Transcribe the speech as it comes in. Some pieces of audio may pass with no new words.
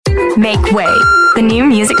Make way. The new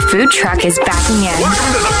music food truck is backing in.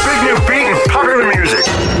 Welcome to the big new beat and popular music.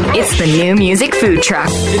 It's the new music food truck.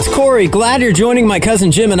 It's Corey. Glad you're joining my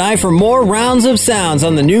cousin Jim and I for more rounds of sounds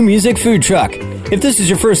on the new music food truck. If this is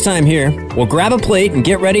your first time here, well, grab a plate and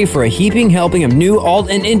get ready for a heaping helping of new alt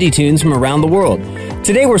and indie tunes from around the world.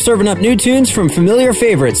 Today we're serving up new tunes from familiar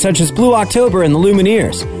favorites such as Blue October and the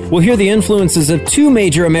Lumineers. We'll hear the influences of two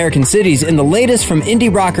major American cities in the latest from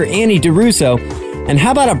indie rocker DiRusso. And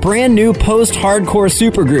how about a brand new post-hardcore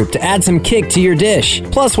supergroup to add some kick to your dish?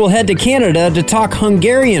 Plus, we'll head to Canada to talk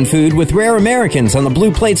Hungarian food with Rare Americans on the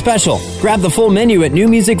Blue Plate Special. Grab the full menu at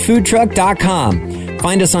newmusicfoodtruck.com.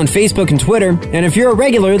 Find us on Facebook and Twitter. And if you're a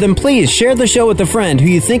regular, then please share the show with a friend who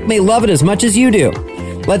you think may love it as much as you do.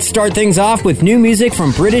 Let's start things off with new music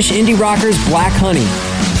from British indie rockers Black Honey.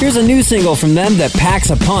 Here's a new single from them that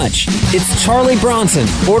packs a punch. It's Charlie Bronson.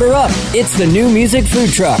 Order up. It's the new music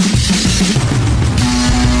food truck.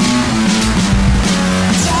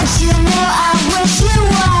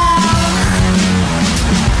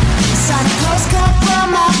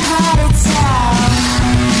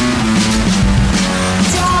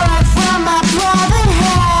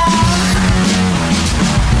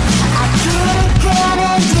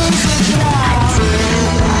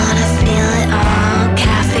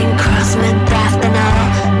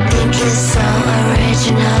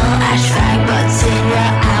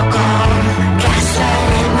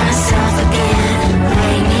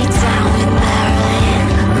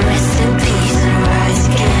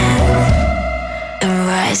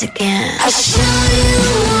 Again. I'll show you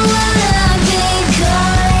what I've been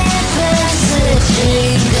calling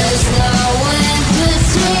passaging. There's no in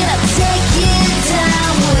between. I'll take you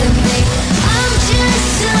down with me. I'm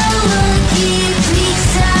just so lucky.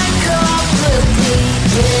 Peace I call quickly.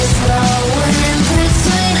 There's no in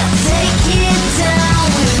between. I'll take you down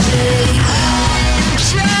with me. I'm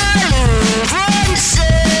Charlie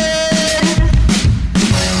Bronson.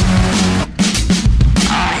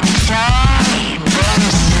 I'm Charlie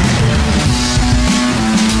Bronson.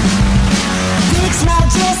 Smell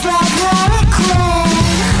just like Harley Quinn.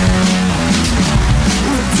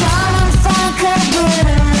 With diamond funk and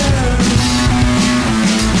glitter.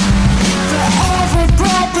 For every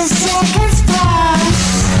breath the seconds pass.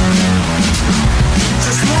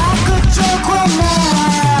 Just like a joke when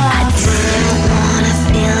I didn't wanna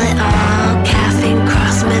feel it all. Caffeine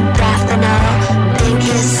crossed methanol. Think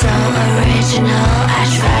it's so original. I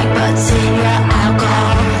tried but zero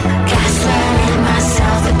alcohol. Gaslighting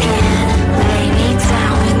myself again. Lay me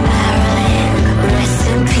down with Marilyn. Rest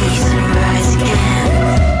in peace and rise again.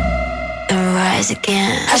 And rise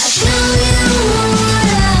again. I'll show you what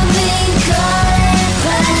I've been calling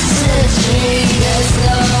passaging. There's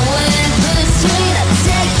no in between. I'll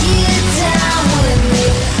take you down with me.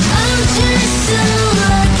 I'm just so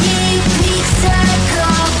lucky. Peaks I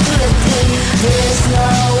call quickly. There's no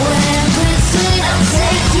in between. I'll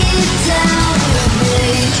take you down with me.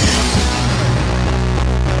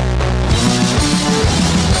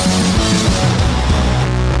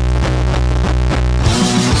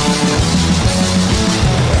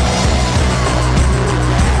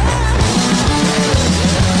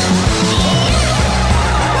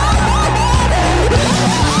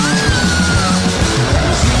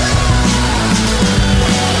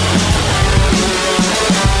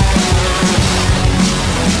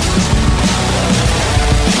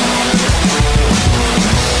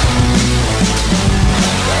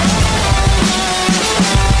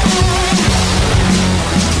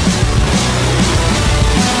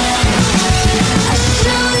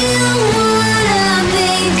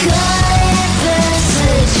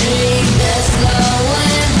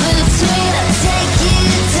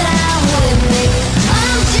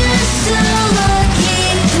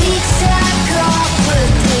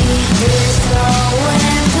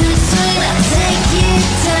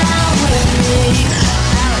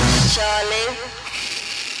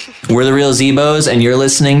 We're the real Zebos, and you're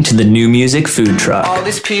listening to the new music food truck. All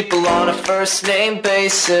these people on a first name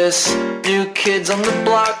basis. New kids on the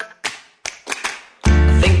block.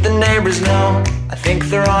 I think the neighbors know. I think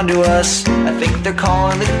they're onto us. I think they're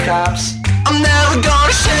calling the cops. I'm never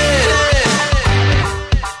gonna shave.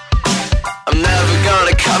 I'm never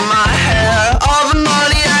gonna cut my hair. All the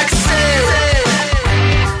money I can save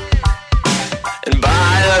and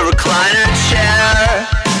buy a recliner chair.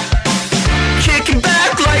 Kicking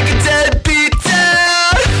back like a deadbeat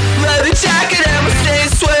dad. Leather jacket and my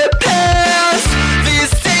stained sweatpants.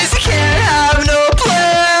 These days I can't have no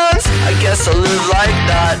plans. I guess I'll live like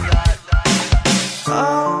that.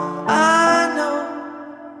 Oh, I know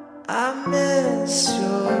I miss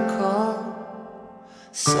your call.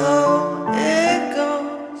 So it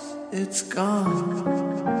goes. it's gone.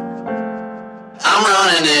 I'm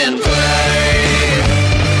running in pain.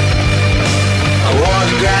 I wore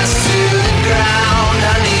the grass to the ground.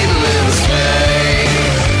 I need a little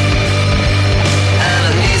space, and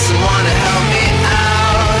I need someone to help me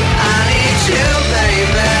out. I need you,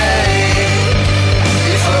 baby,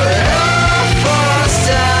 before it all falls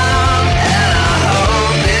down. And I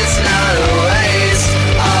hope it's not a waste,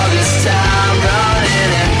 all this time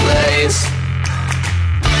running in place.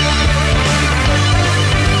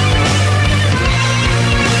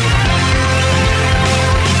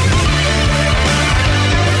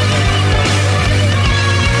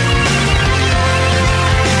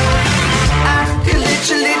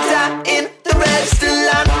 In the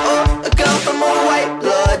restaurant or a gun from a white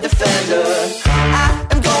blood defender. I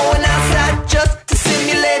am going outside just to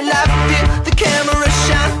simulate life, feel the camera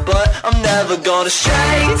shine, but I'm never gonna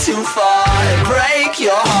stray too far and break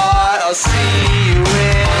your heart. I'll see you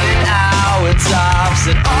in our tops,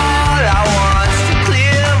 and all I want's to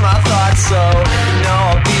clear my thoughts, so you know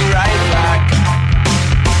I'll be right back.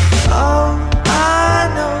 Oh, I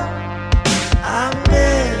know I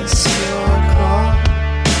miss your call.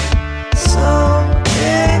 So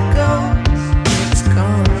it goes, it's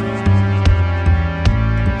gone.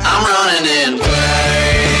 I'm running in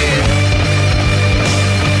pain.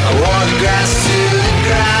 I wore the grass to the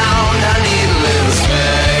ground. I need a little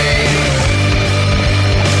space,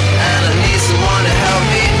 and I need someone to help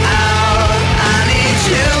me out. I need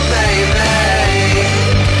you, baby,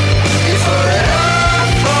 before it all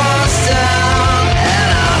falls down. And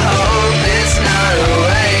I hope it's not a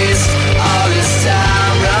waste, all this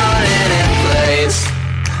time running in place.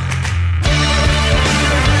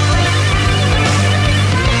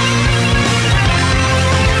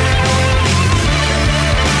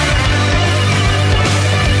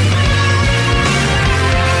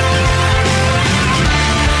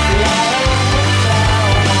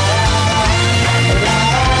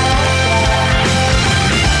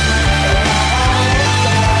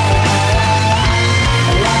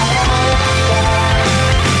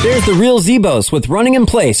 There's the real Zebos with Running in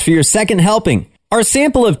Place for your second helping. Our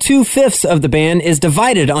sample of 2/5 of the band is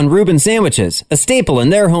Divided on Reuben sandwiches, a staple in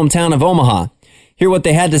their hometown of Omaha. Hear what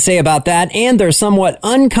they had to say about that and their somewhat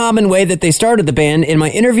uncommon way that they started the band in my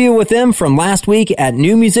interview with them from last week at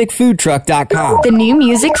newmusicfoodtruck.com. The New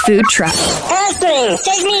Music Food Truck. Austin,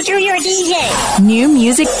 take me to your DJ. New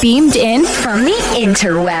music beamed in from the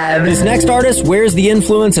interweb. This next artist wears the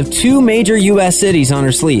influence of two major U.S. cities on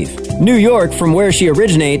her sleeve. New York, from where she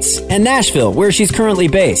originates, and Nashville, where she's currently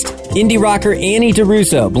based. Indie rocker Annie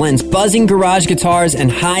DiRusso blends buzzing garage guitars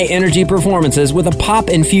and high-energy performances with a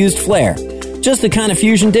pop-infused flair. Just the kind of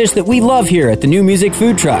fusion dish that we love here at the New Music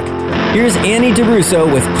Food Truck. Here's Annie DiRusso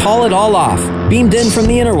with Call It All Off, beamed in from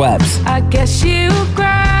the interwebs. I guess you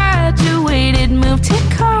graduated, moved to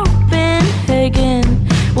Copenhagen.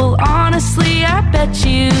 Well, honestly, I bet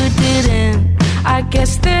you didn't. I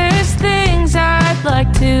guess there's things I'd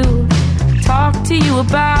like to talk to you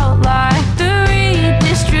about, like the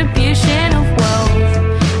redistribution of wealth.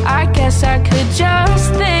 I guess I could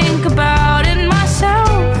just think about it myself.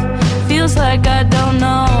 Feels like I don't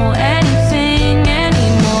know anything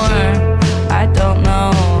anymore. I don't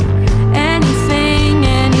know anything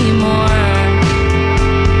anymore.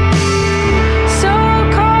 So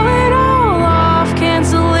call it all off,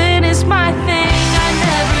 canceling is my thing. I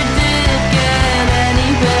never did get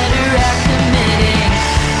any better at committing,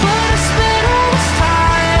 but I spent all this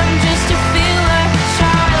time just to feel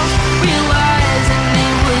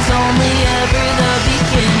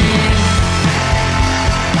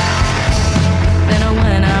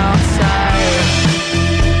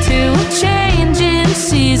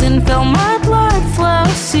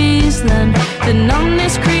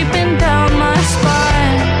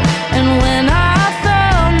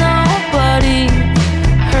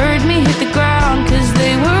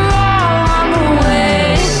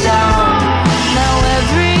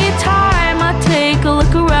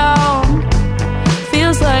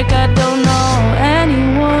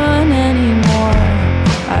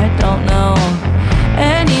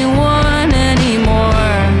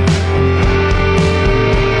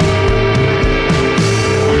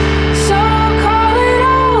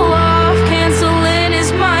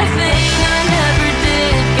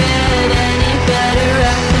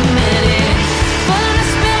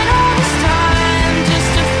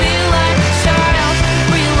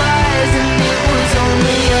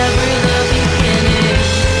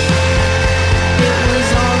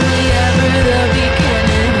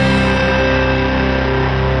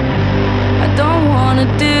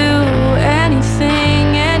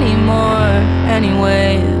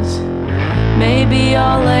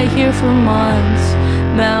here for months.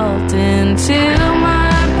 Melt into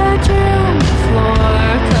my bedroom floor.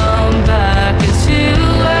 Come back as who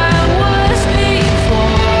I was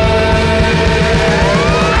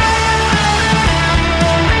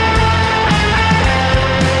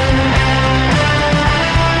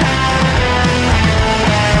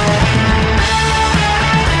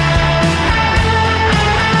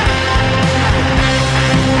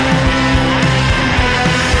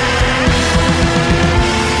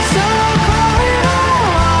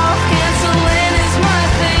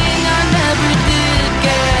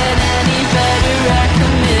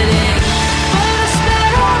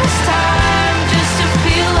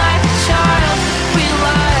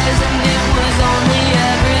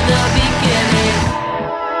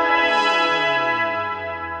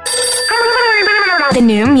The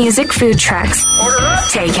new music food trucks.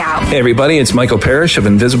 Takeout. Hey everybody, it's Michael Parrish of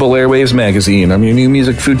Invisible Airwaves Magazine. I'm your new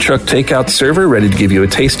music food truck takeout server, ready to give you a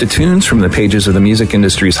taste of tunes from the pages of the music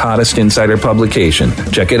industry's hottest insider publication.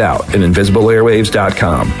 Check it out at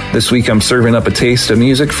invisibleairwaves.com. This week I'm serving up a taste of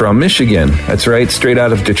music from Michigan. That's right, straight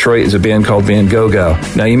out of Detroit is a band called Van Gogh.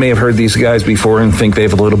 Now you may have heard these guys before and think they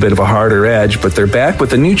have a little bit of a harder edge, but they're back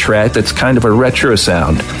with a new track that's kind of a retro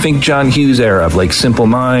sound. Think John Hughes era of like Simple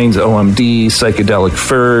Minds, OMD, Psychedelic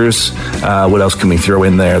Furs. What else can we throw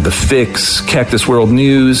in there? The Fix, Cactus World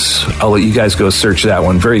News. I'll let you guys go search that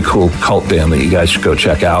one. Very cool cult band that you guys should go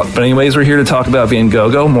check out. But anyways, we're here to talk about Van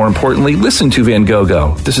Gogh. More importantly, listen to Van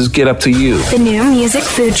Gogh. This is Get Up to You. The new music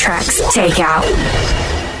food trucks. Takeout.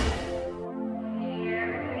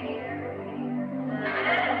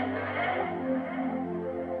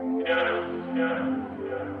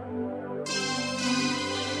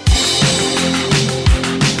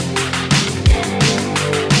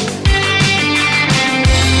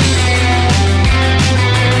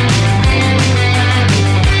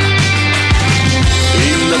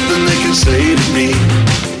 Say to me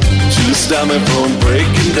to stop me from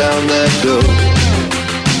breaking down that door,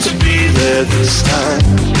 to be there this time.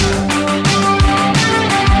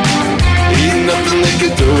 Ain't nothing they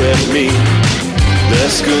could throw at me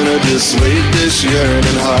that's gonna dissuade this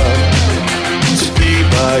yearning heart to be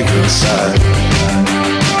by your side.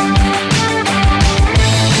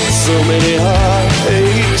 So many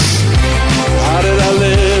heartaches, how did I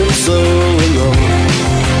live so alone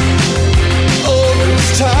all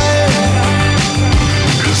this time?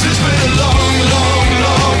 It's been a long, long,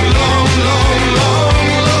 long, long, long, long,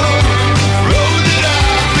 long road that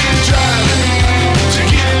I've been driving to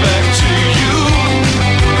get back to you.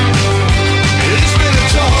 It's been a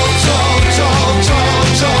tall, tall, tall, tall,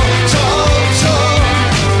 tall, tall, tall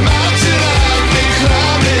mountain I've been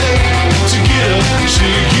climbing to get up to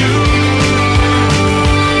you.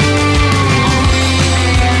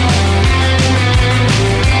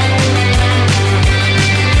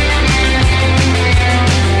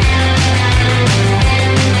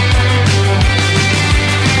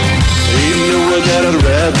 That I'd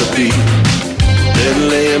rather be than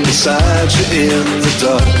laying beside you in the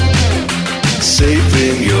dark, safe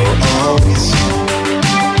in your arms.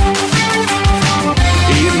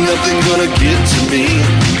 Ain't nothing gonna get to me,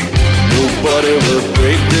 nobody will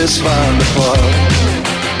break this bond apart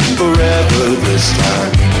forever this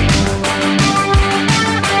time.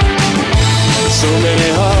 So many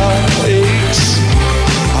heartaches,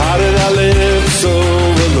 how did I live so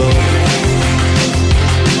alone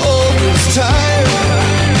all this time?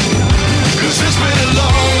 It's been a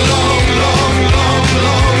long, long, long, long,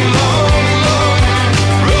 long, long, long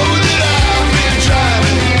road that I've been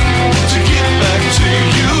driving to get back to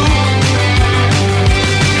you.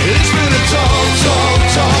 It's been a tall, tall,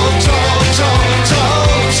 tall, tall, tall, tall,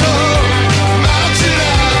 tall mountain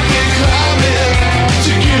I've been climbing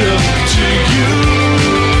to get up to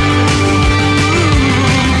you.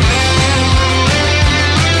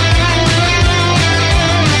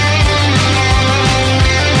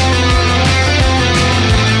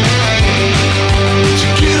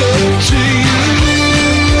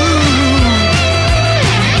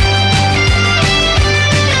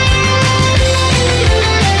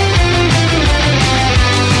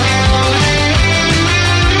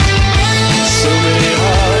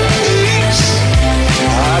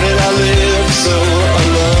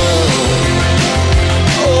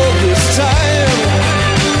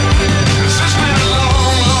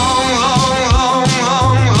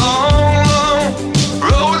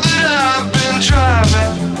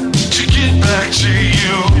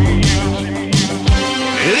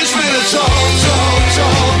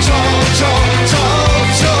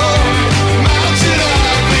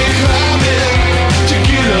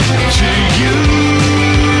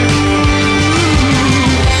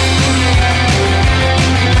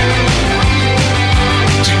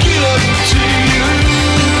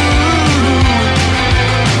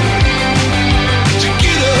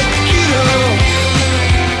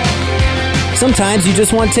 sometimes you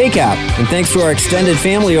just want takeout. And thanks to our extended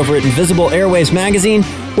family over at Invisible Airwaves Magazine,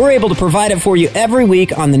 we're able to provide it for you every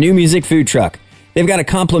week on the New Music Food Truck. They've got a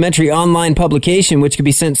complimentary online publication which can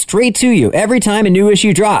be sent straight to you every time a new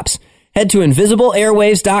issue drops. Head to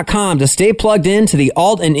InvisibleAirwaves.com to stay plugged in to the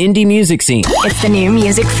alt and indie music scene. It's the New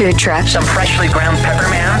Music Food Truck. Some freshly ground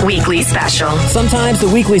peppermint. Weekly special. Sometimes the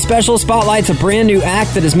weekly special spotlights a brand new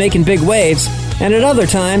act that is making big waves, and at other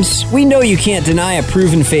times, we know you can't deny a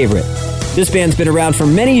proven favorite. This band's been around for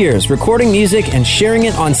many years, recording music and sharing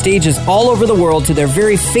it on stages all over the world to their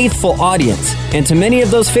very faithful audience. And to many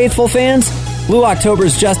of those faithful fans, Blue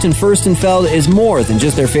October's Justin Furstenfeld is more than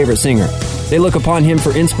just their favorite singer. They look upon him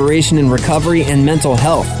for inspiration in recovery and mental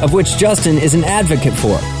health, of which Justin is an advocate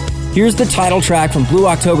for. Here's the title track from Blue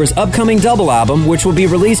October's upcoming double album, which will be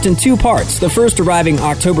released in 2 parts, the first arriving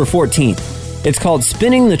October 14th. It's called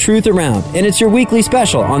Spinning the Truth Around, and it's your weekly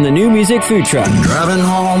special on the New Music Food Truck. Driving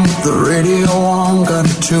home with the radio on, got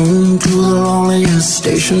a tune to the loneliest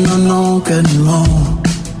station I know, getting low.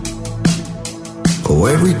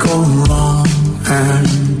 Where we go wrong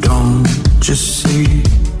and don't just see.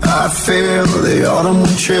 I feel the autumn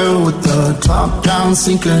wind chill with the top down,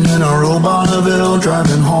 sinking in a robot of it,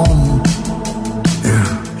 driving home. Yeah,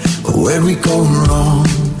 where we go wrong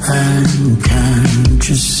and can't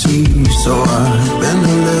you see? So I've been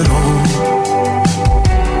a little.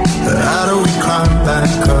 How do we climb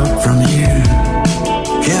back up from here?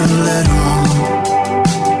 Get a little.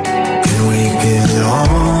 Can we get it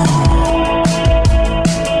all?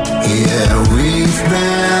 Yeah, we've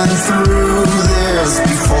been through this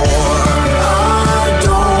before. I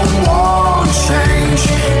don't want change.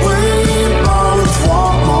 We both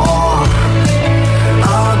want more.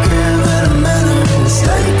 I'll give it a minute.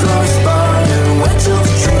 Stay close by and wait till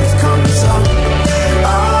the truth comes up. I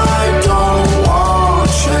don't want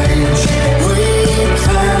change. We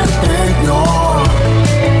can't ignore.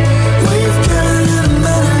 We've given it a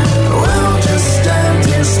minute. We'll just stand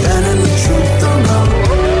here spinning the truth around.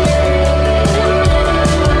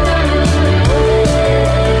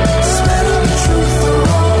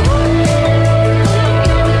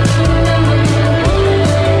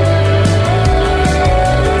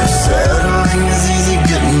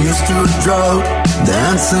 Drought,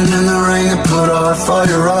 dancing in the rain to put our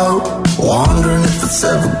fire out. Wondering if it's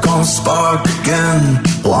ever gonna spark again.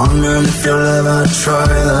 Wondering if you'll ever try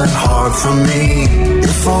that hard for me.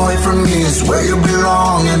 If away from me is where you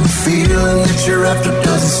belong, and the feeling that you're after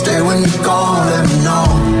doesn't stay when you're gone, let me know.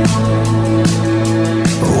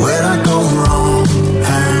 Where'd I go wrong?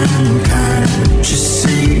 And can't you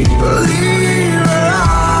see? Believe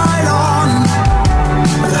right on.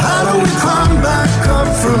 But how do we climb back up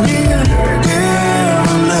from here?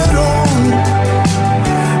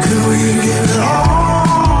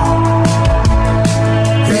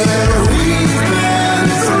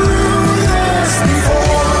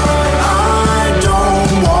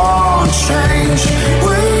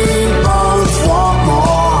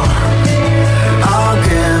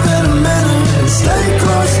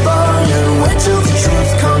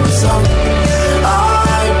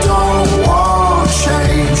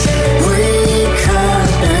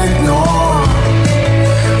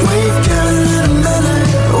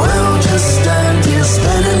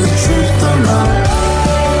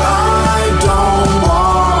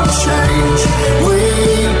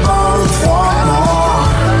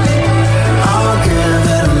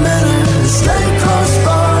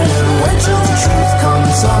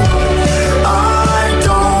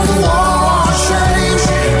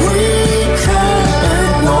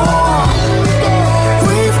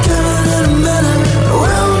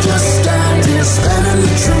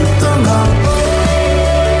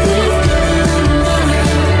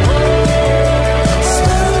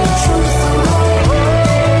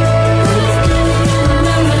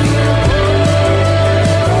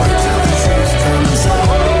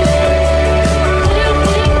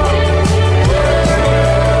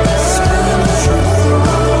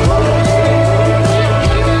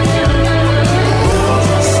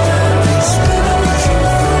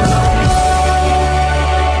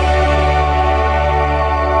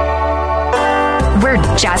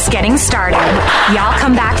 Just getting started. Y'all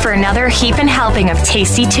come back for another heaping helping of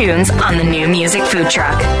tasty tunes on the New Music Food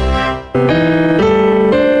Truck.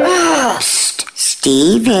 Psst.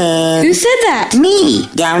 Steven. Who said that? Me,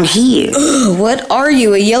 down here. Ugh, what are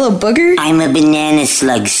you, a yellow booger? I'm a banana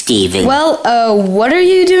slug, Steven. Well, what are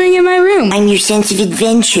you doing in my room? I'm your sense of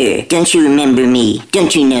adventure. Don't you remember me?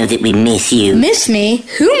 Don't you know that we miss you? Miss me?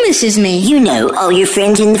 Who misses me? You know, all your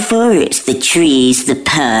friends in the forest. The trees, the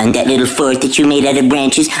pond, that little fort that you made out of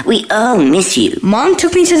branches. We all miss you. Mom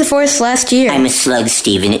took me to the forest last year. I'm a slug,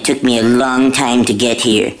 Steven. It took me a long time to get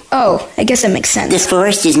here. Oh, I guess that makes sense. This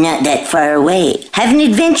forest is not that far away. Have an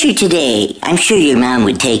adventure today. I'm sure your mom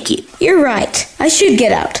would take you. You're right. I should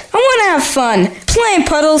get out. I want to have fun. Play in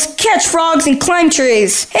puddles, catch frogs, and climb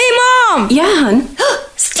trees. Hey, Mom! Yeah, hon?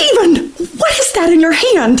 Steven, what is that in your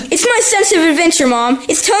hand? It's my sense of adventure, Mom.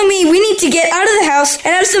 It's telling me we need to get out of the house and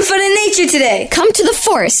have some fun in nature today. Come to the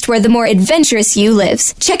forest where the more adventurous you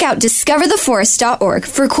lives. Check out discovertheforest.org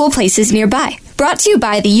for cool places nearby. Brought to you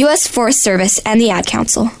by the U.S. Forest Service and the Ad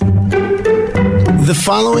Council. The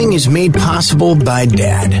following is made possible by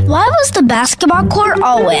Dad. Why was the basketball court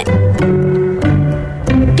all wet?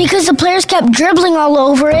 Because the players kept dribbling all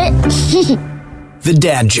over it. The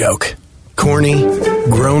dad joke. Corny,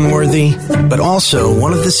 groan-worthy, but also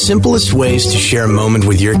one of the simplest ways to share a moment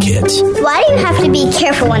with your kids. Why do you have to be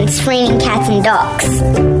careful when it's raining cats and dogs?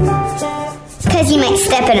 Because you might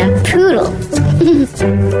step in a poodle.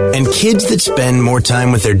 And kids that spend more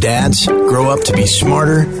time with their dads grow up to be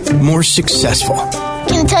smarter, more successful.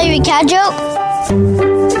 Can I tell you a cat joke?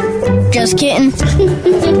 Just kidding.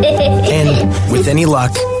 And with any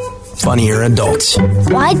luck, funnier adults.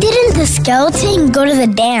 Why didn't the skeleton go to the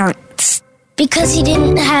dance? Because he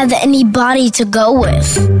didn't have anybody to go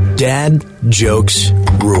with. Dad jokes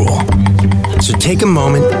rule. So take a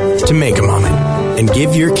moment to make a moment and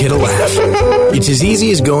give your kid a laugh. It's as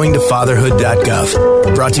easy as going to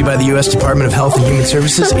fatherhood.gov. Brought to you by the U.S. Department of Health and Human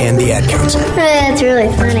Services and the Ad Council. That's really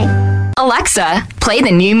funny. Alexa, play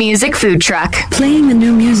the new music food truck. Playing the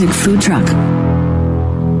new music food truck.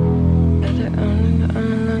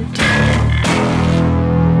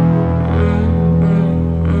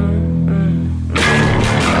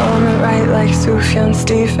 Like Sufjan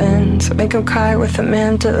Stevens, make him cry with a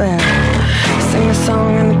mandolin. Sing a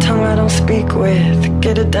song in a tongue I don't speak with.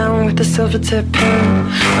 Get it down with the silver tip pen.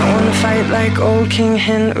 I wanna fight like old King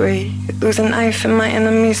Henry. Lose a knife in my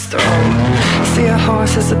enemy's throat. See a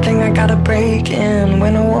horse is a thing I gotta break in.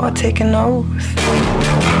 Win a war, take an oath.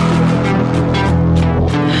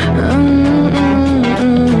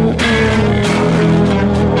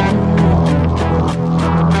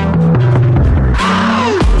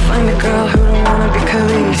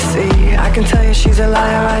 I can tell you she's a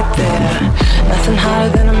liar right there. Nothing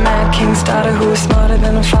harder than a mad king's daughter who is smarter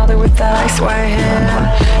than a father with that ice white hair.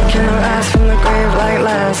 Can I rise from the grave like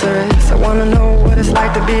Lazarus? I wanna know what it's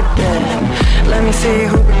like to be dead. Let me see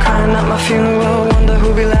who be crying at my funeral. Wonder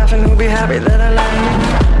who be laughing, who be happy that I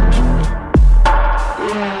laughed.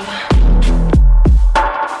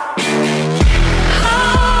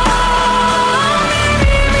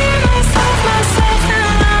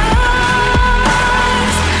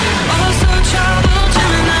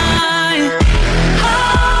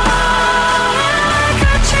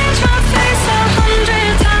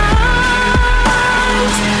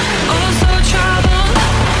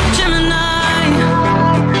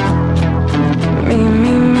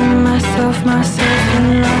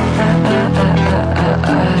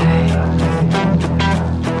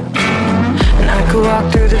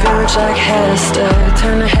 Like Hester,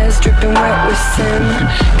 turn her heads dripping wet with sin.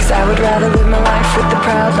 Cause I would rather live my life with the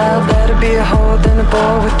proud loud. Better be a whore than a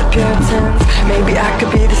bore with the Puritans. Maybe I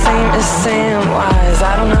could be the same as Samwise.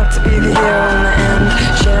 I don't have to be the hero in the end,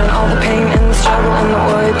 sharing all the pain and the struggle and the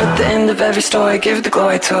worry. But the end of every story, give the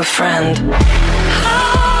glory to a friend.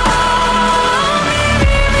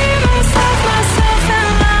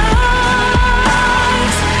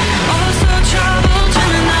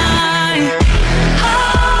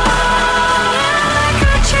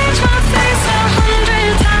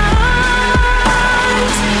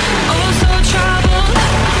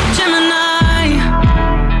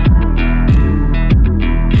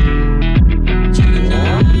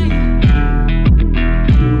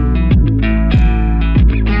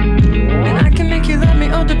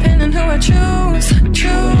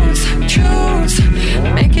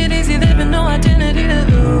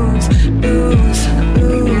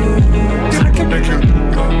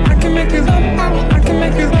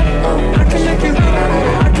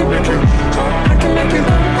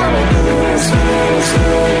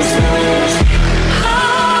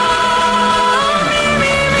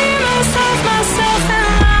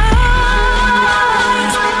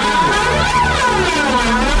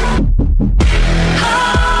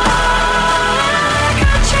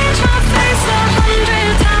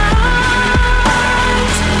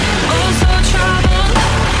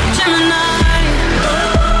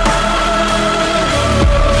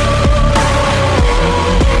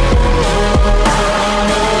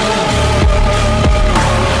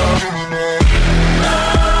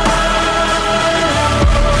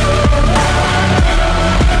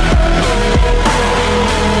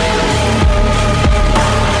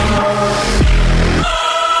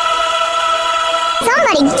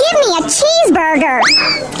 me a cheeseburger.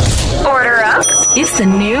 Order up. It's the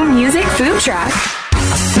new music food truck.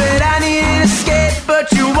 I said I need an escape,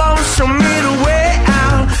 but you won't show me the way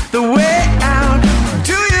out, the way out.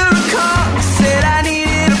 Do you recall? I said I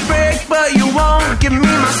needed a break, but you won't give me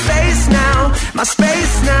my space now, my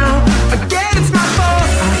space now. Again, it's my fault.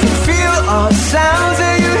 I can feel all the sounds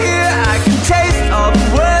that you hear. I can taste all the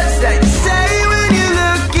words that you say when you're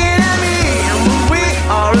looking at me. And when we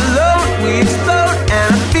are alone, we explode,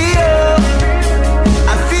 and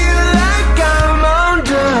I feel like I'm on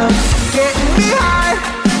drugs. Getting me high,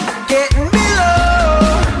 getting me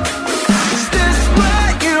low. Is this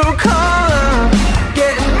what you call love?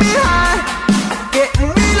 Getting me high, getting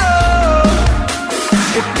me low.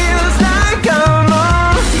 It feels like I'm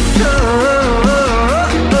on drugs.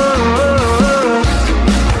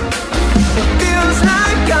 It feels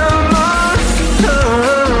like I'm on drugs.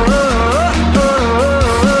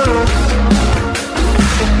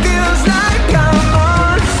 It feels like I'm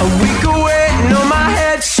on a week away. No, my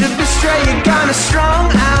head should be straight. You're kinda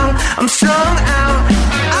strung out. I'm strung out.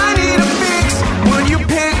 I need a fix. Will you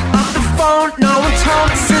pick up the phone? No one told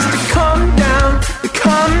me to come down,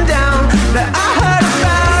 that I heard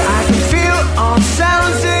about. I can feel all the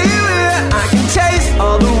sounds that you hear. I can taste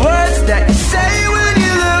all the words that you say when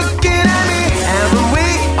you're looking at me. And when we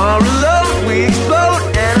are alone, we explode,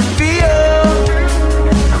 and I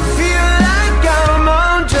feel like I'm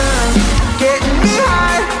on drugs. Getting me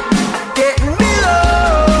high, getting me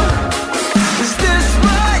low. Is this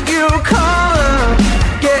what you call love?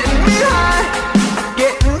 Getting me high,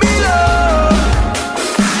 getting me low.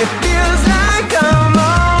 It feels like I'm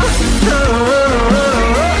on drugs.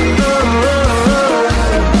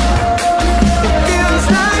 It feels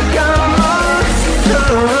like I'm on drugs. It feels like I'm on.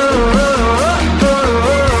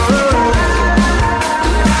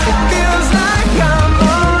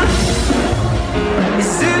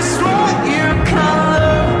 Is this what you call love?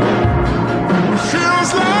 It feels like I'm on drugs. Is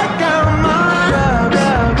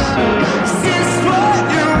this what you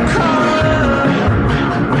call love?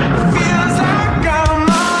 It feels like I'm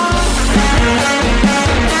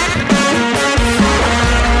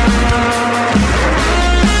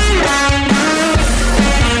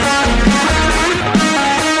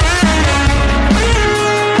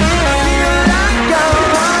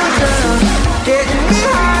on. Getting me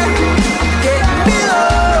high, getting me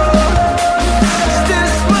low. Is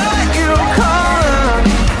this what you call love?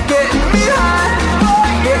 Getting me high,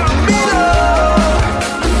 getting me low.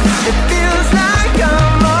 It feels like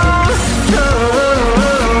I'm on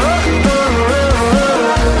drugs.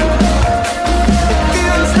 It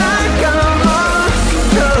feels like I'm on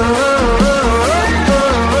drugs.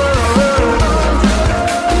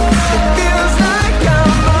 It feels like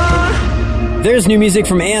I'm on. There's new music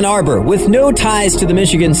from Ann Arbor with no ties to the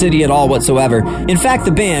Michigan city at all whatsoever. In fact,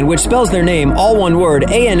 the band, which spells their name all one word,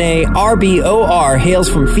 ANARBOR, hails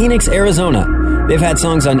from Phoenix, Arizona. They've had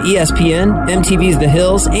songs on ESPN, MTV's The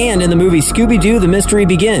Hills, and in the movie Scooby-Doo, The Mystery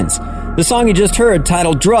Begins. The song you just heard,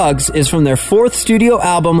 titled Drugs, is from their fourth studio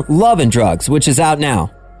album, Love and Drugs, which is out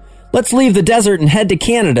now. Let's leave the desert and head to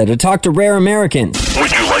Canada to talk to Rare Americans. Would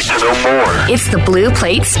you like to know more? It's the Blue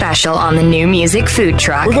Plate Special on the new music food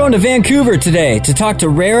truck. We're going to Vancouver today to talk to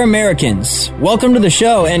Rare Americans. Welcome to the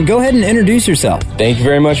show, and go ahead and introduce yourself. Thank you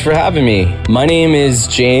very much for having me. My name is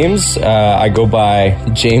James. I go by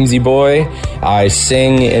Jamesy Boy. I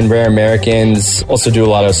sing in Rare Americans, also do a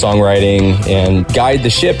lot of songwriting, and guide the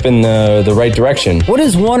ship in the right direction. What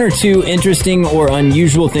is one or two interesting or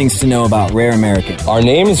unusual things to know about Rare Americans? Our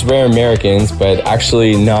name is Rare Americans, but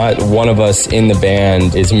actually not one of us in the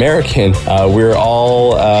band is American. We're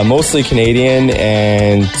all mostly Canadian,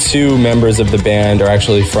 and two members of the band are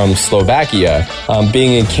actually from Slovakia.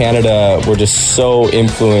 Being in Canada, we're just so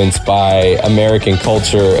influenced by American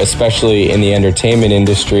culture, especially in the entertainment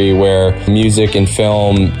industry where music and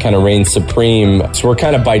film kind of reign supreme. So we're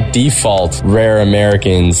kind of by default Rare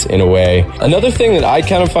Americans in a way. Another thing that I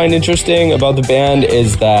kind of find interesting about the band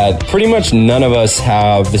is that pretty much none of us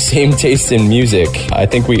have the same taste in music. I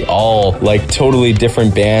think we all like totally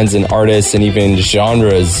different bands and artists and even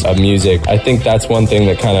genres of music. I think that's one thing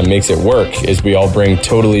that kind of makes it work, is we all bring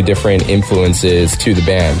totally different influences to the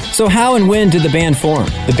band. So how and when did the band form?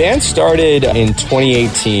 The band started in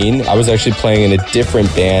 2018. I was actually playing in a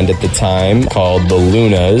different band at the time called the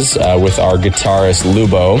Lunas with our guitarist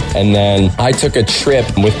Lubo. And then I took a trip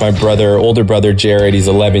with my older brother Jared. He's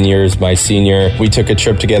 11 years my senior. We took a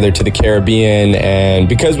trip together to the Caribbean, and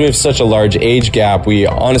because we have such a large age gap, we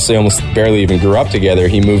honestly almost barely even grew up together. together.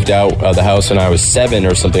 He moved out of the house when I was 7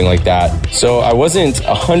 or something like that. So I wasn't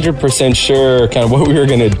 100% sure kind of what we were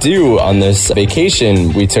going to do on this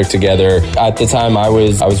vacation we took together. At the time, I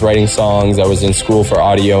was writing songs. I was in school for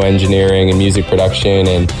audio engineering and music production,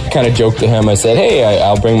 and kind of joked to him. I said, hey,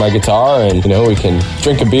 I'll bring my guitar, and we can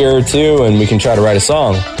drink a beer or two, and we can try to write a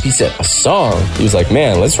song. He said, a song? He was like,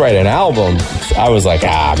 man, let's write an album. I was like,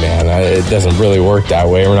 man, it doesn't really work that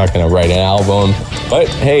way. We're not going to write an album. But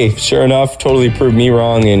hey, sure enough, totally proved me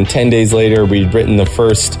wrong. And 10 days later, we'd written the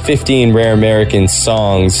first 15 Rare American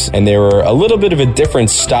songs, and they were a little bit of a different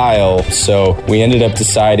style. So we ended up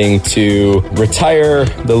deciding to retire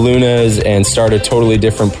the Lunas and start a totally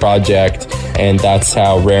different project. And that's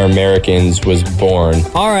how Rare Americans was born.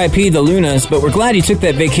 R.I.P. the Lunas, but we're glad you took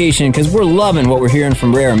that vacation because we're loving what we're hearing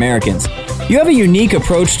from Rare Americans. You have a unique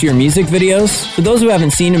approach to your music videos. For those who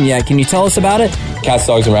haven't seen them yet, can you tell us about it? Cats,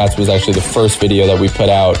 Dogs, and Rats was actually the first video that we put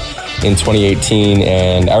out in 2018,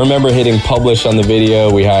 and I remember hitting publish on the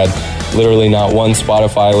video. We had literally not one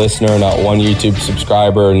Spotify listener, not one YouTube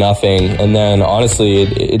subscriber, nothing. And then honestly,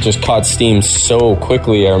 it just caught steam so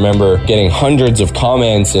quickly. I remember getting hundreds of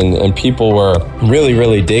comments, and people were really,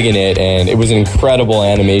 really digging it. And it was an incredible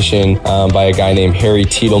animation by a guy named Harry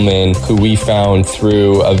Tiedelman, who we found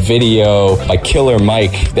through a video by Killer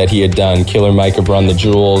Mike that he had done, Killer Mike of Run the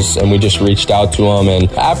Jewels. And we just reached out to him.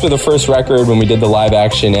 And after the first record, when we did the live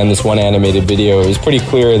action and this one animated video, it was pretty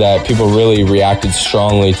clear that people really reacted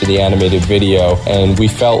strongly to the animated video, and we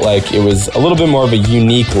felt like it was a little bit more of a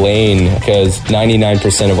unique lane because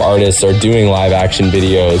 99% of artists are doing live action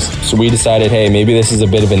videos. So we decided, hey, maybe this is a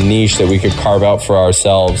bit of a niche that we could carve out for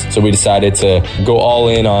ourselves. So we decided to go all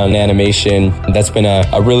in on animation. That's been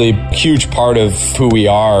a really huge part of who we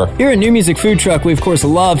are. Here at New Music Food Truck, we of course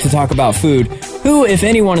love to talk about food. Who, if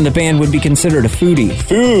anyone in the band, would be considered a foodie?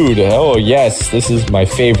 Food! Oh yes, this is my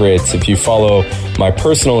favorite. If you follow my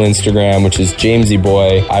personal Instagram, which is Jamesy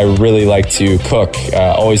Boy, I really like to cook.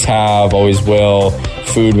 Always have, always will.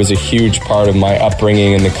 Food was a huge part of my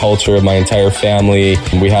upbringing and the culture of my entire family.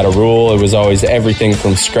 We had a rule. It was always everything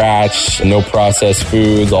from scratch, no processed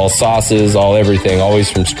foods, all sauces, all everything, always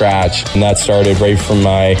from scratch. And that started right from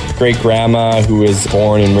my great-grandma, who was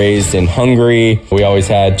born and raised in Hungary. We always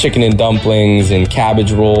had chicken and dumplings and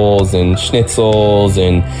cabbage rolls and schnitzels,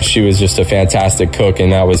 and she was just a fantastic cook,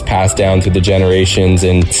 and that was passed down through the generations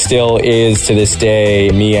and still is to this day.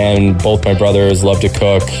 Me and both my brothers love to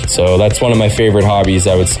cook, so that's one of my favorite hobbies.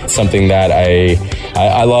 That was something that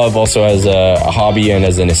I love also as a hobby and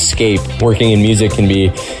as an escape. Working in music can be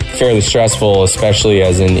fairly stressful, especially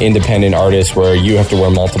as an independent artist where you have to wear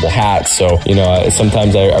multiple hats. So,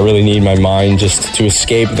 sometimes I really need my mind just to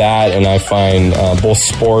escape that, and I find both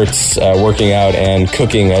sports, working out, and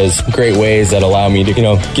cooking as great ways that allow me to,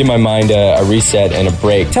 give my mind a reset and a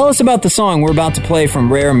break. Tell us about the song we're about to play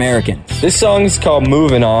from Rare Americans. This song is called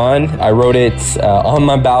Moving On. I wrote it on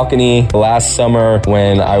my balcony last summer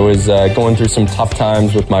when I was going through some tough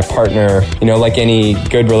times with my partner. Like any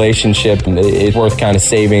good relationship, it's worth kind of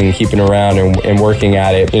saving, keeping around, and working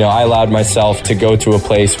at it. I allowed myself to go to a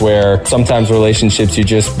place where sometimes relationships you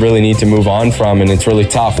just really need to move on from, and it's really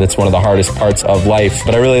tough. That's one of the hardest parts of life.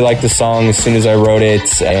 But I really liked the song as soon as I wrote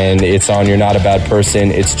it, and it's on You're Not a Bad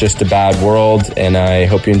Person, It's Just a Bad World, and I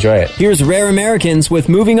hope you enjoy it. Here's Rare Americans with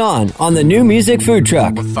Moving On the New Music Food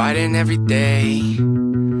Truck. We're fighting every day.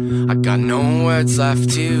 I got no words left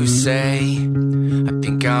to say. I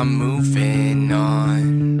think I'm moving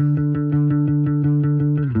on.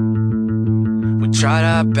 We tried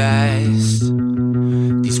our best.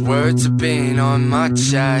 These words have been on my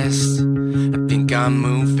chest. I think I'm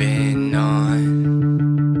moving on.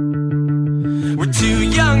 We're too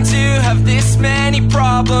young to have this many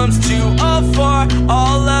problems, too old for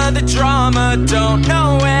all of the drama. Don't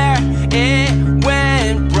know where it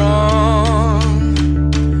went wrong.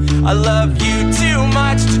 I love you too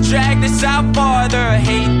much to drag this out farther. I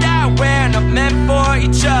hate that we're not meant for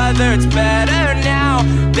each other. It's better now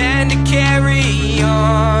than to carry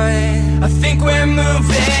on. I think we're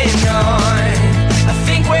moving on. I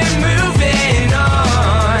think we're moving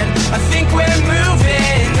on. I think we're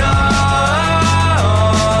moving on.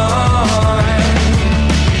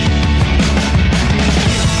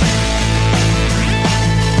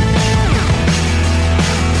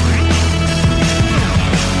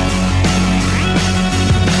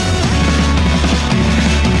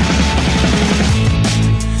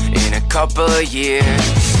 Couple of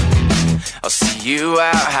years, I'll see you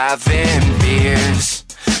out having beers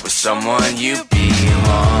with someone you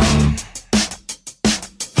belong.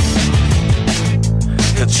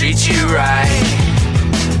 He'll treat you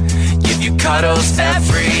right, give you cuddles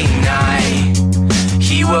every night.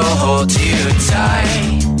 He will hold you tight.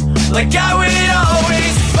 like I would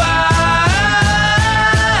always fight.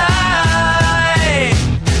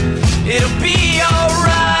 It'll be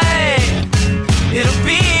alright. It'll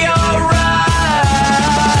be alright.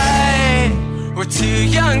 We're too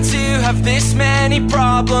young to have this many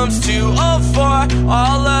problems, too old for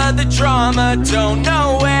all of the drama. Don't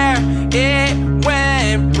know where it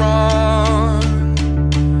went wrong.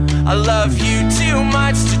 I love you too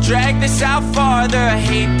much to drag this out farther. I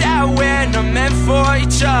hate that we're not meant for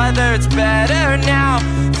each other. It's better now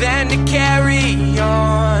than to carry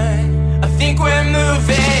on. I think we're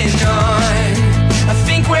moving on. I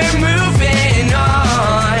think we're moving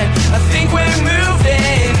on. I think we're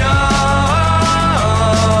moving on.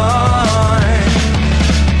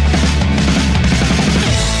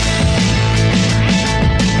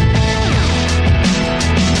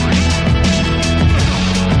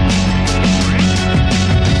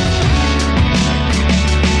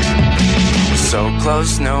 So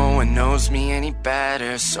close, no one knows me any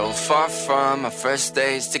better. So far from our first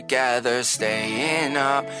days together, staying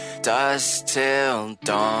up, dusk till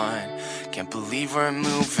dawn. Can't believe we're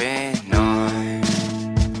moving on.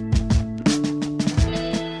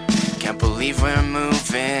 Can't believe we're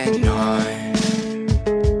moving on.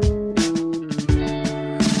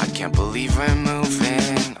 I can't believe we're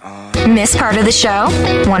moving on. Miss part of the show?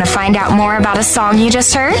 Want to find out more about a song you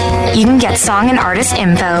just heard? You can get song and artist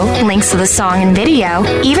info, links to the song and video,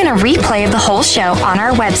 even a replay of the whole show on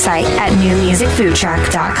our website at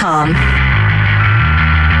newmusicfoodtruck.com.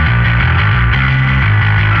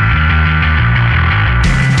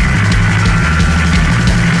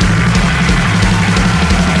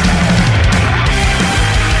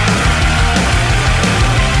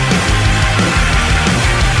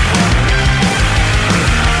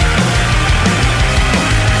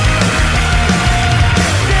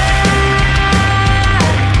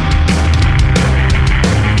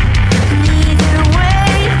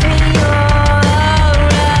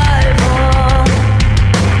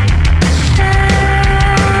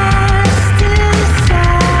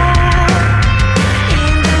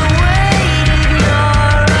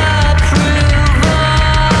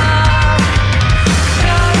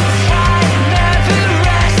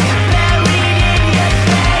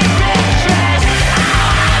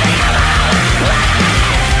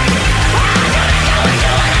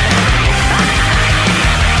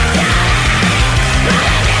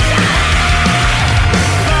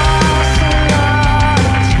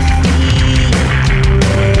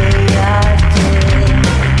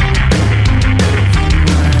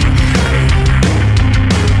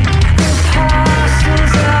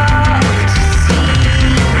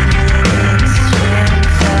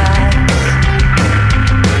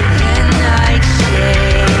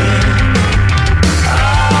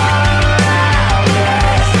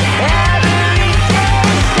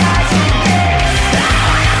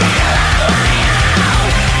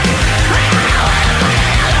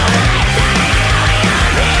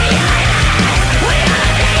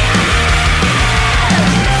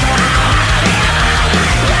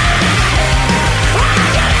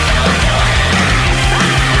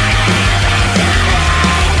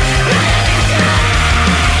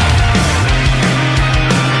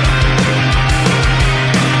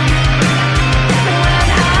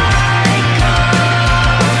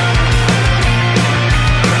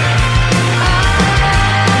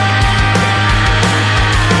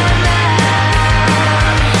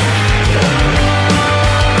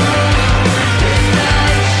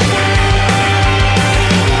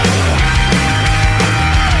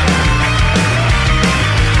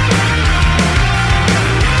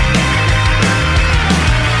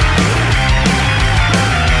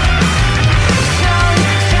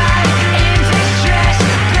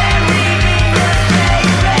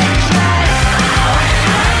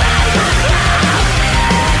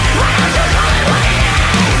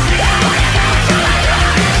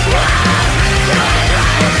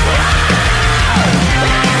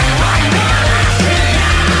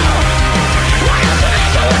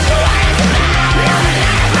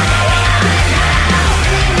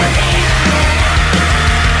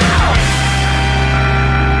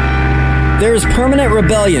 There's Permanent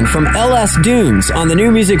Rebellion from L.S.Dunes on the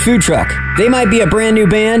New Music Food Truck. They might be a brand new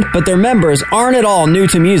band, but their members aren't at all new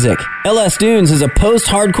to music. L.S.Dunes is a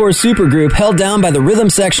post-hardcore supergroup held down by the rhythm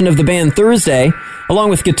section of the band Thursday, along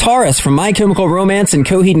with guitarists from My Chemical Romance and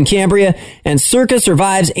Coheed and Cambria, and Circa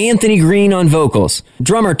Survive's Anthony Green on vocals.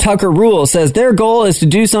 Drummer Tucker Rule says their goal is to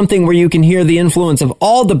do something where you can hear the influence of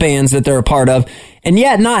all the bands that they're a part of, and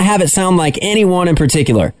yet not have it sound like any one in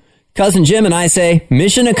particular. Cousin Jim and I say,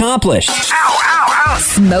 mission accomplished. Ow, ow, ow.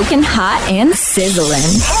 Smoking hot and sizzling.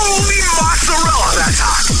 Holy mozzarella that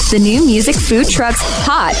time. The new music food truck's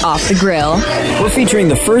hot off the grill. We're featuring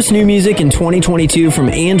the first new music in 2022 from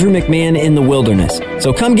Andrew McMahon in the Wilderness.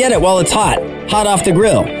 So come get it while it's hot off the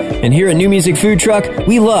grill. And here at New Music Food Truck,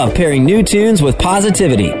 we love pairing new tunes with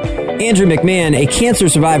positivity. Andrew McMahon, a cancer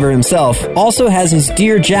survivor himself, also has his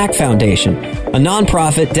Dear Jack Foundation, a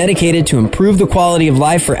nonprofit dedicated to improve the quality of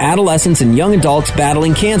life for adolescents and young adults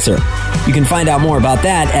battling cancer. You can find out more about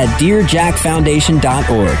that at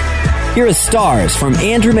DearJackFoundation.org. Here is Stars from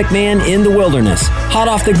Andrew McMahon in the Wilderness, hot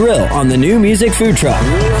off the grill on the New Music Food Truck. We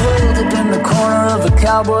were holed up in the corner of a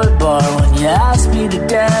cowboy bar when you asked me to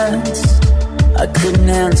dance. I couldn't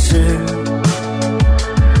answer.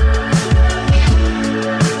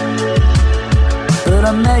 But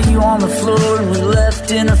I met you on the floor and we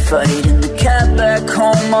left in a fight. In the cab back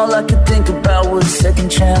home, all I could think about was second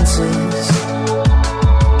chances.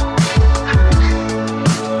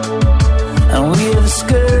 And we have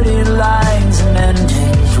skirted lines and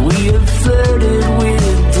endings. We have flirted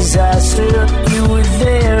with disaster. You were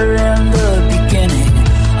there in the beginning.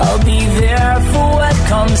 I'll be there for what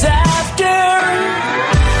comes after.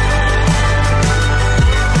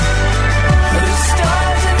 The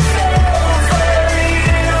stars that fell for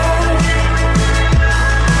you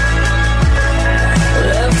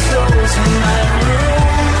left souls in my room.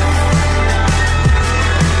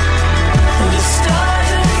 The stars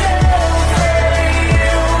that fell for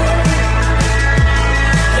you,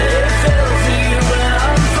 they fell for you and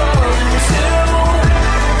I'm falling too.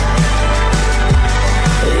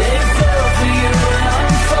 They fell for you and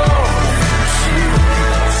I'm falling too.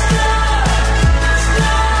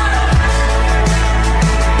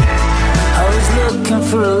 I was looking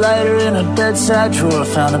for a lighter in a bedside drawer.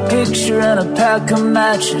 Found a picture and a pack of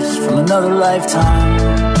matches from another lifetime.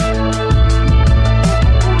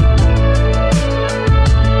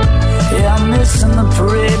 Yeah, I'm missing the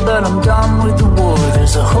parade, but I'm done with the war.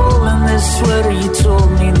 There's a hole in this sweater, you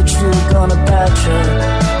told me that you were gonna patch up.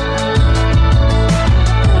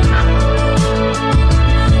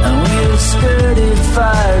 And we have skirted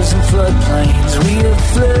fires and floodplains. We have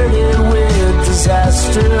flirted with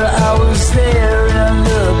disaster. I was there in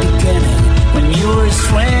the beginning when you were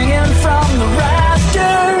swinging from the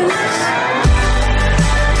rafters.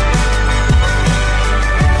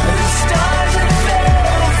 The stars that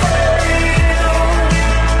fell for you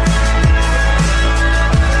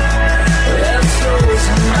left souls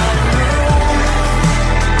in my room.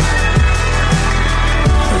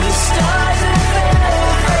 The stars that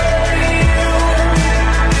fell for you,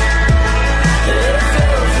 they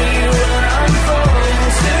fell for you and I'm falling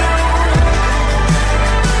too.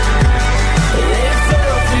 They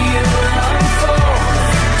fell for you and I'm falling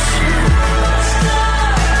too.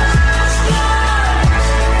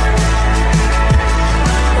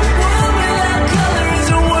 A world without color is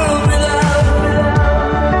a world without.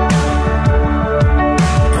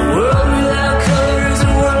 A world without color is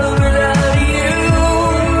a world without you.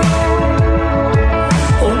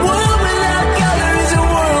 A world without color is a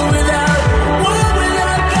world without.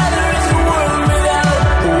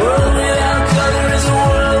 A world without color is a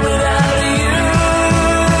world without you.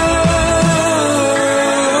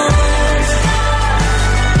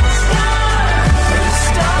 The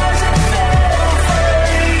stars that fell for you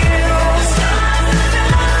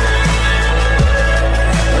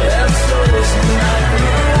left souls in my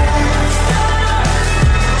room.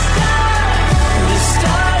 The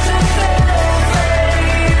stars that fell for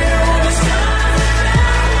you,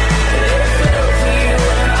 they fell for you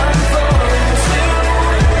and I'm falling too.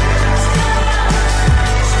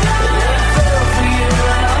 They fell for you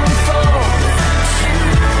and I'm falling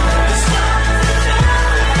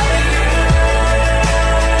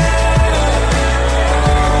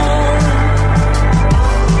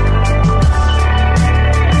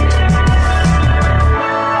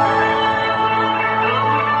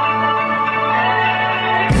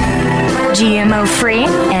GMO free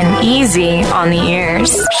and easy on the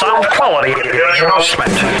ears. Sound quality adjustment.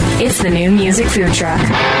 It's the New Music Food Truck.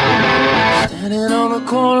 Standing on the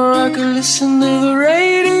corner, I could listen to the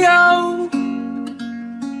radio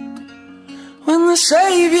when the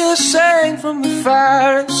Savior sang from the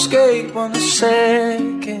fire escape on the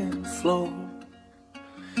second floor.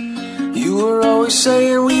 You were always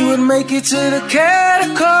saying we would make it to the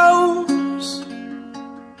catacombs.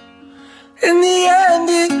 In the end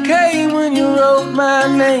it came when you wrote my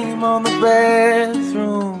name on the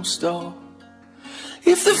bathroom stall.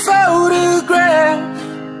 If the photograph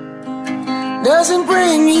doesn't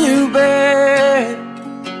bring you back,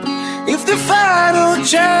 if the final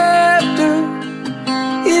chapter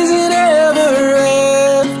isn't ever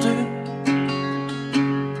after,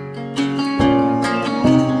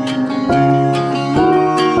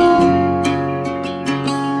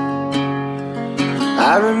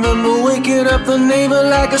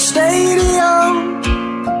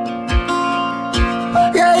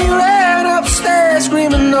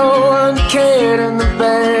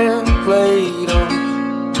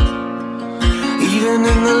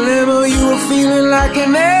 like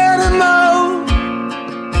an animal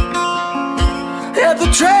at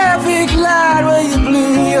the traffic light where you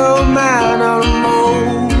blew your mind on a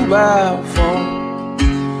mobile phone.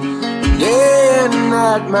 Day and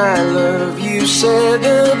night, my love, you said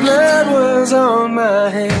the blood was on my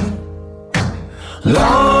hand.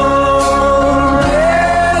 Long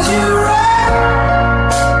as you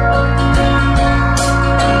ride,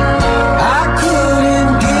 I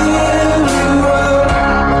couldn't give you up.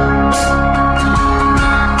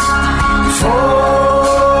 Forever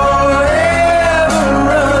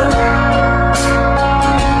run,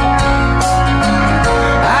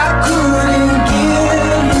 I couldn't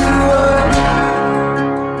give you up.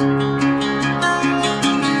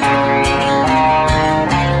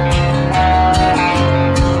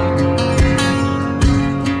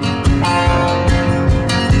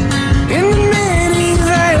 In the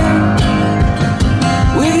minivan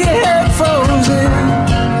with your headphones in,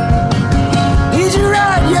 did you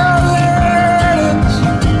write your letters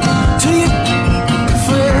to your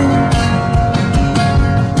friends?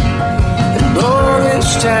 And all this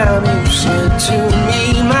time you said to me,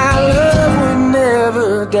 my love would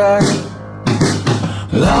never die.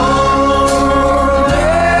 Long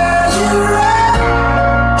as you ride,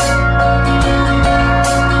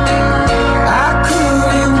 I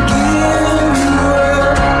couldn't give you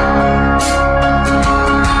up.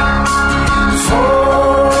 Forever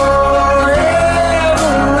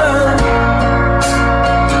run,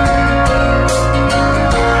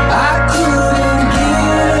 I couldn't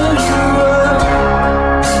give you up.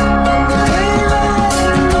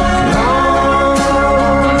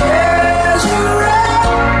 Long as you ride,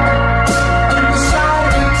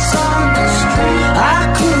 silence on the street, I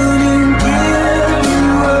couldn't give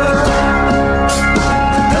you up.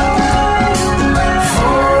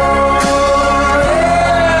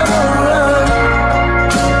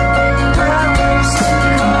 Forever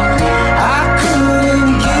run, I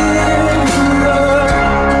couldn't give you up.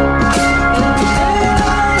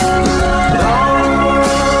 Long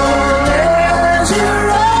as you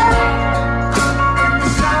ride,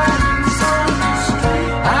 silence on the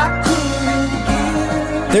street, I couldn't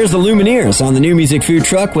give. There's the Lumineers on the New Music Food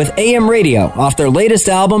Truck with AM Radio off their latest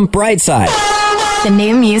album, Brightside. The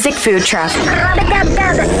New Music Food Truck.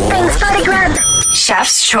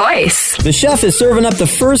 Chef's Choice. The chef is serving up the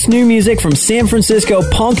first new music from San Francisco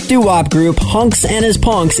punk doo-wop group Hunx and his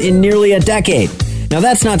Punx in nearly a decade. Now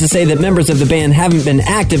that's not to say that members of the band haven't been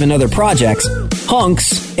active in other projects.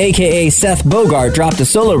 Hunx, aka Seth Bogart, dropped a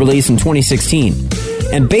solo release in 2016.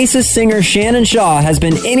 And bassist singer Shannon Shaw has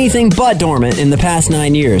been anything but dormant in the past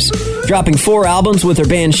 9 years, dropping 4 albums with her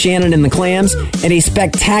band Shannon and the Clams and a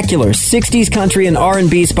spectacular 60s country and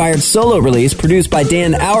R&B inspired solo release produced by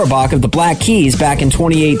Dan Auerbach of the Black Keys back in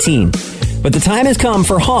 2018. But the time has come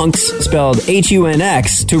for Hunx, spelled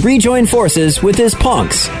Hunx, to rejoin forces with his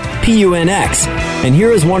Punx, Punx. And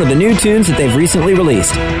here is one of the new tunes that they've recently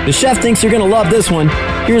released. The chef thinks you're going to love this one.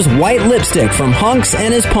 Here's White Lipstick from Hunx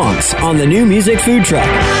and his Punx on the New Music Food Truck.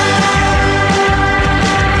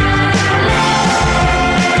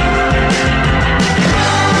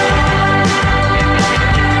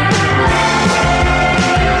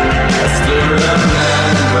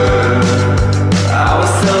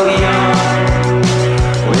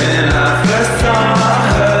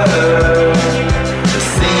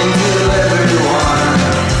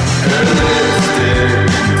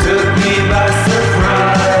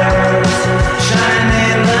 Shining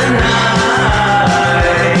in the night.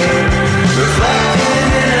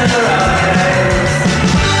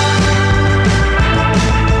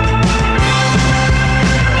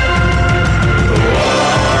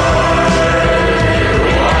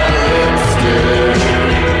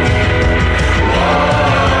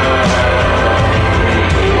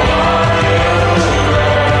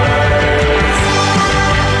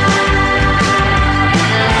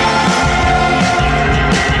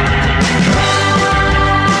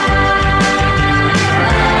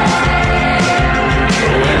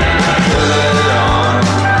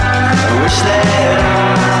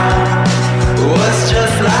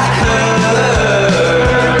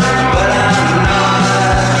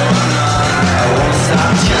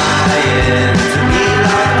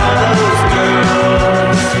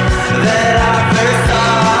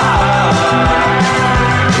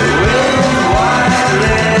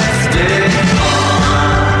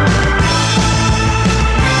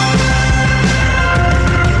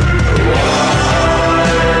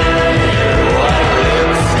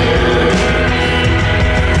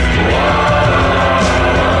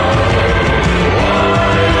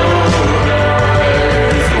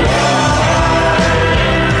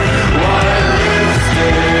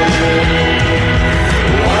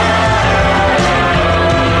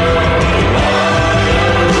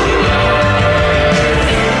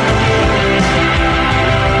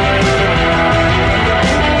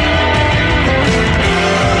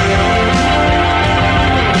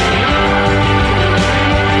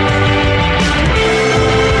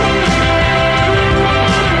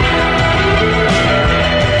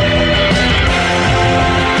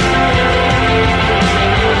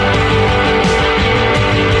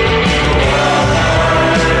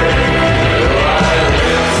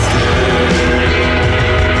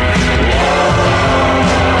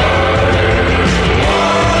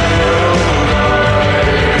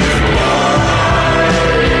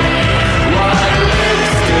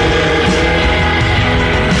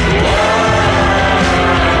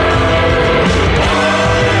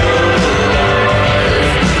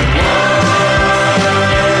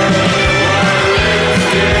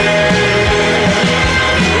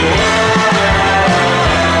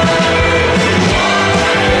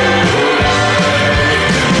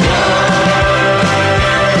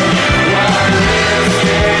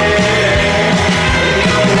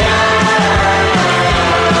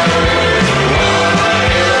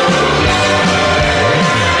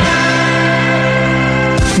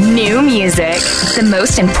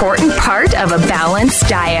 most important part of a balanced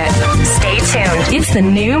diet. Stay tuned. It's the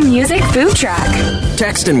New Music Food Truck.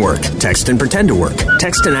 Text and work. Text and pretend to work.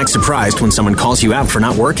 Text and act surprised when someone calls you out for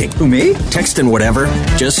not working. Who, me? Text and whatever.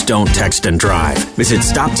 Just don't text and drive. Visit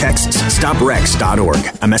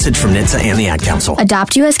StopTextsStopWrecks.org. A message from NHTSA and the Ad Council.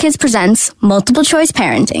 Adopt US Kids presents Multiple Choice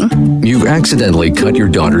Parenting. You've accidentally cut your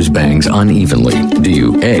daughter's bangs unevenly. Do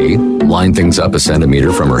you A, line things up a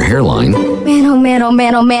centimeter from her hairline? Man, oh man, oh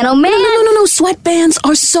man, oh man, oh man. No, sweatbands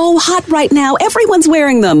are so hot right now. Everyone's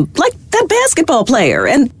wearing them. Like that basketball player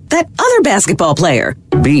and that other basketball player.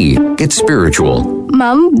 B, get spiritual.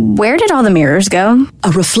 Mom, where did all the mirrors go? A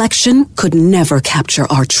reflection could never capture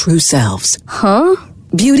our true selves. Huh?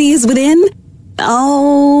 Beauty is within.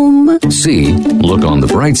 C, look on the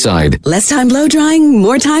bright side. Less time blow drying,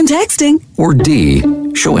 more time texting. Or D,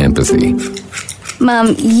 show empathy.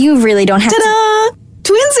 Mom, you really don't have Ta-da!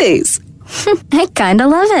 Twinsies! I kinda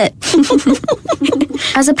love it.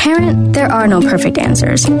 As a parent, there are no perfect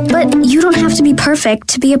answers. But you don't have to be perfect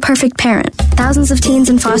to be a perfect parent. Thousands of teens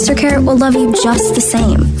in foster care will love you just the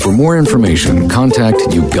same. For more information,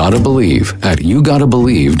 contact You Gotta Believe at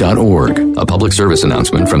YouGottaBelieve.org. A public service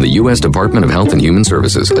announcement from the U.S. Department of Health and Human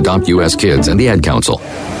Services, Adopt U.S. Kids, and the Ad Council.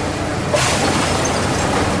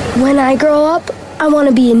 When I grow up, I want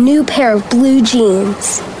to be a new pair of blue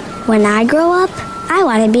jeans. When I grow up, I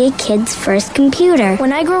want to be a kid's first computer.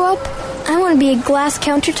 When I grow up, I want to be a glass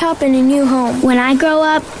countertop in a new home. When I grow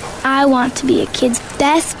up, I want to be a kid's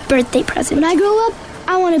best birthday present. When I grow up,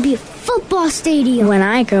 I want to be a football stadium. When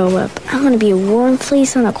I grow up, I want to be a warm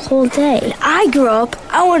fleece on a cold day. When I grow up,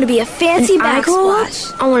 I want to be a fancy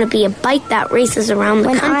backsplash. I want to be a bike that races around the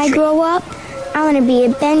country. When I grow up, I want to be a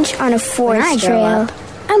bench on a forest trail.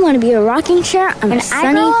 I want to be a rocking chair on a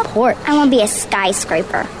sunny porch. I want to be a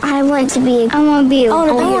skyscraper. I want to be.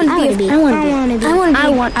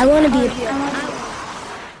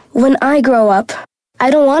 When I grow up,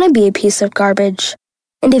 I don't want to be a piece of garbage.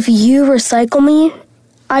 And if you recycle me,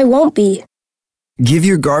 I won't be. Give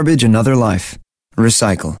your garbage another life.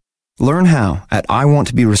 Recycle. Learn how at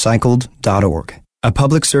iwanttoberecycled.org. A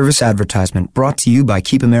public service advertisement brought to you by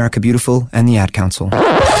Keep America Beautiful and the Ad Council.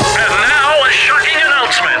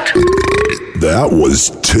 That was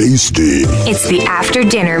tasty. It's the After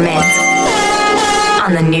Dinner Mint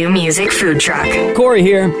on the New Music Food Truck. Corey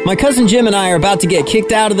here. My cousin Jim and I are about to get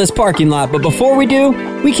kicked out of this parking lot, but before we do,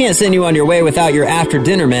 we can't send you on your way without your After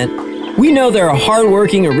Dinner Mint. We know there are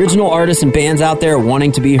hardworking original artists and bands out there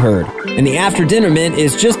wanting to be heard, and the After Dinner Mint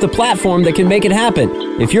is just the platform that can make it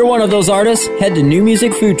happen. If you're one of those artists, head to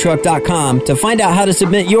newmusicfoodtruck.com to find out how to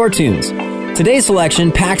submit your tunes. Today's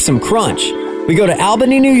selection packs some crunch. We go to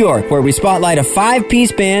Albany, New York, where we spotlight a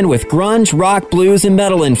 5-piece band with grunge, rock, blues, and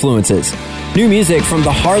metal influences. New music from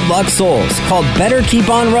the Hard Luck Souls, called Better Keep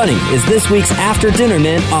On Running, is this week's After Dinner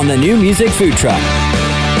Mint on the New Music Food Truck.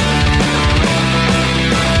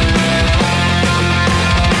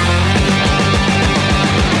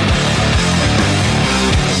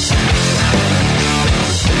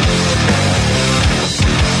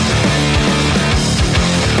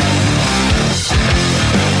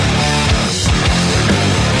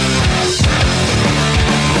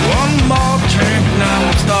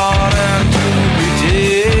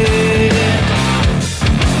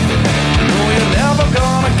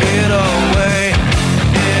 Get away.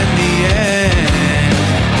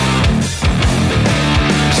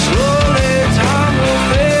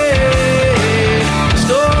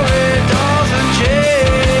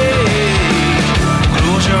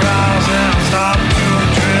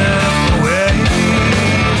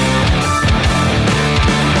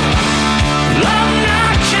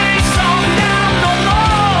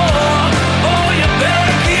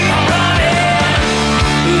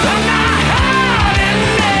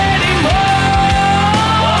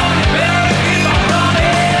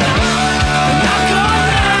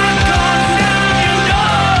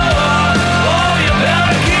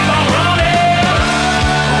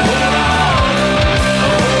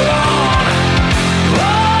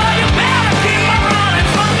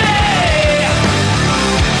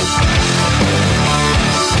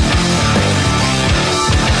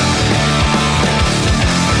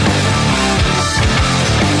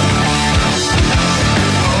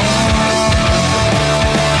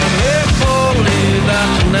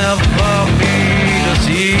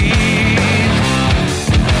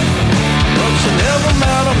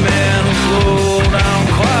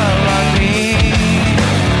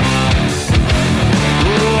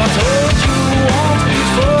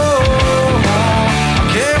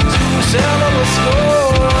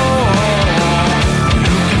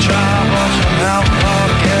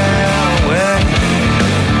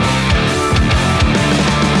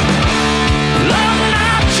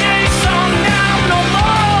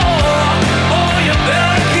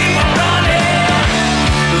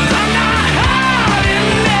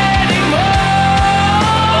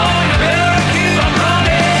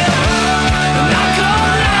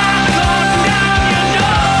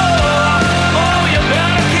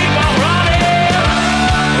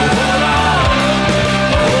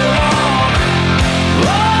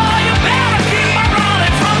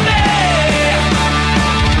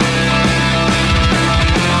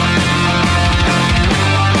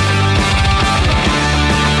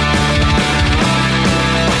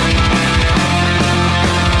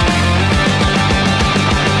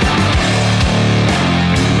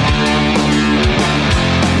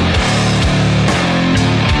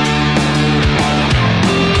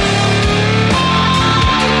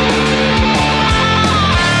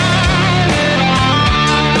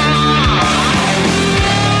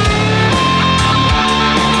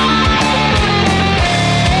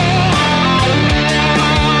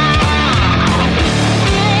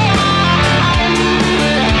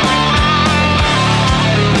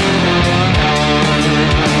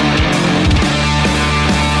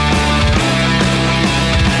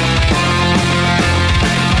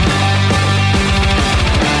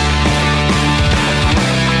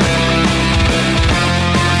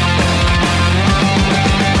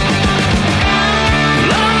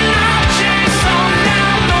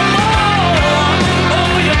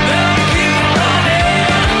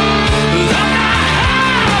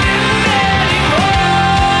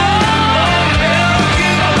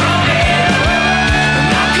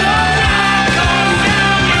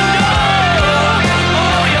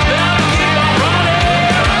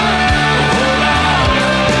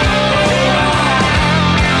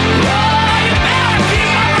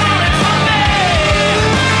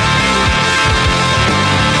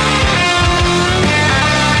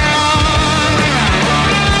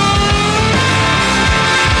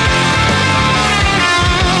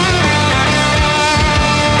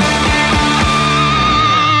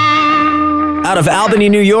 Out of Albany,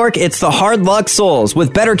 New York, it's the Hard Luck Souls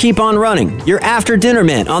with Better Keep On Running, your after dinner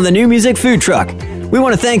mint on the New Music Food Truck. We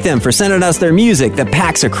want to thank them for sending us their music that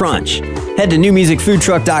packs a crunch. Head to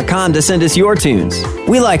newmusicfoodtruck.com to send us your tunes.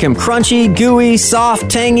 We like them crunchy, gooey, soft,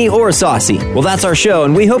 tangy, or saucy. Well, that's our show,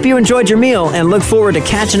 and we hope you enjoyed your meal and look forward to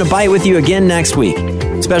catching a bite with you again next week.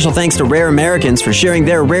 Special thanks to Rare Americans for sharing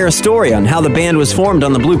their rare story on how the band was formed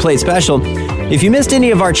on the Blue Plate Special. If you missed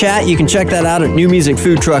any of our chat, you can check that out at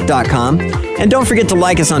newmusicfoodtruck.com. And don't forget to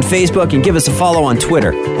like us on Facebook and give us a follow on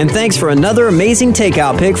Twitter. And thanks for another amazing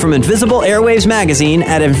takeout pick from Invisible Airwaves magazine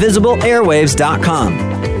at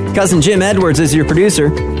invisibleairwaves.com. Cousin Jim Edwards is your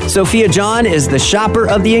producer. Sophia John is the shopper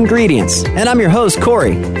of the ingredients. And I'm your host,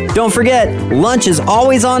 Corey. Don't forget, lunch is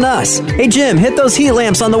always on us. Hey, Jim, hit those heat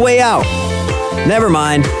lamps on the way out. Never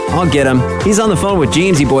mind. I'll get him. He's on the phone with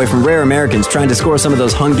Jamesy Boy from Rare Americans trying to score some of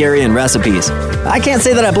those Hungarian recipes. I can't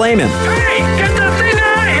say that I blame him. Hey, get that thing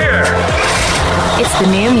out of here! It's the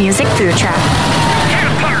New Music Food Truck.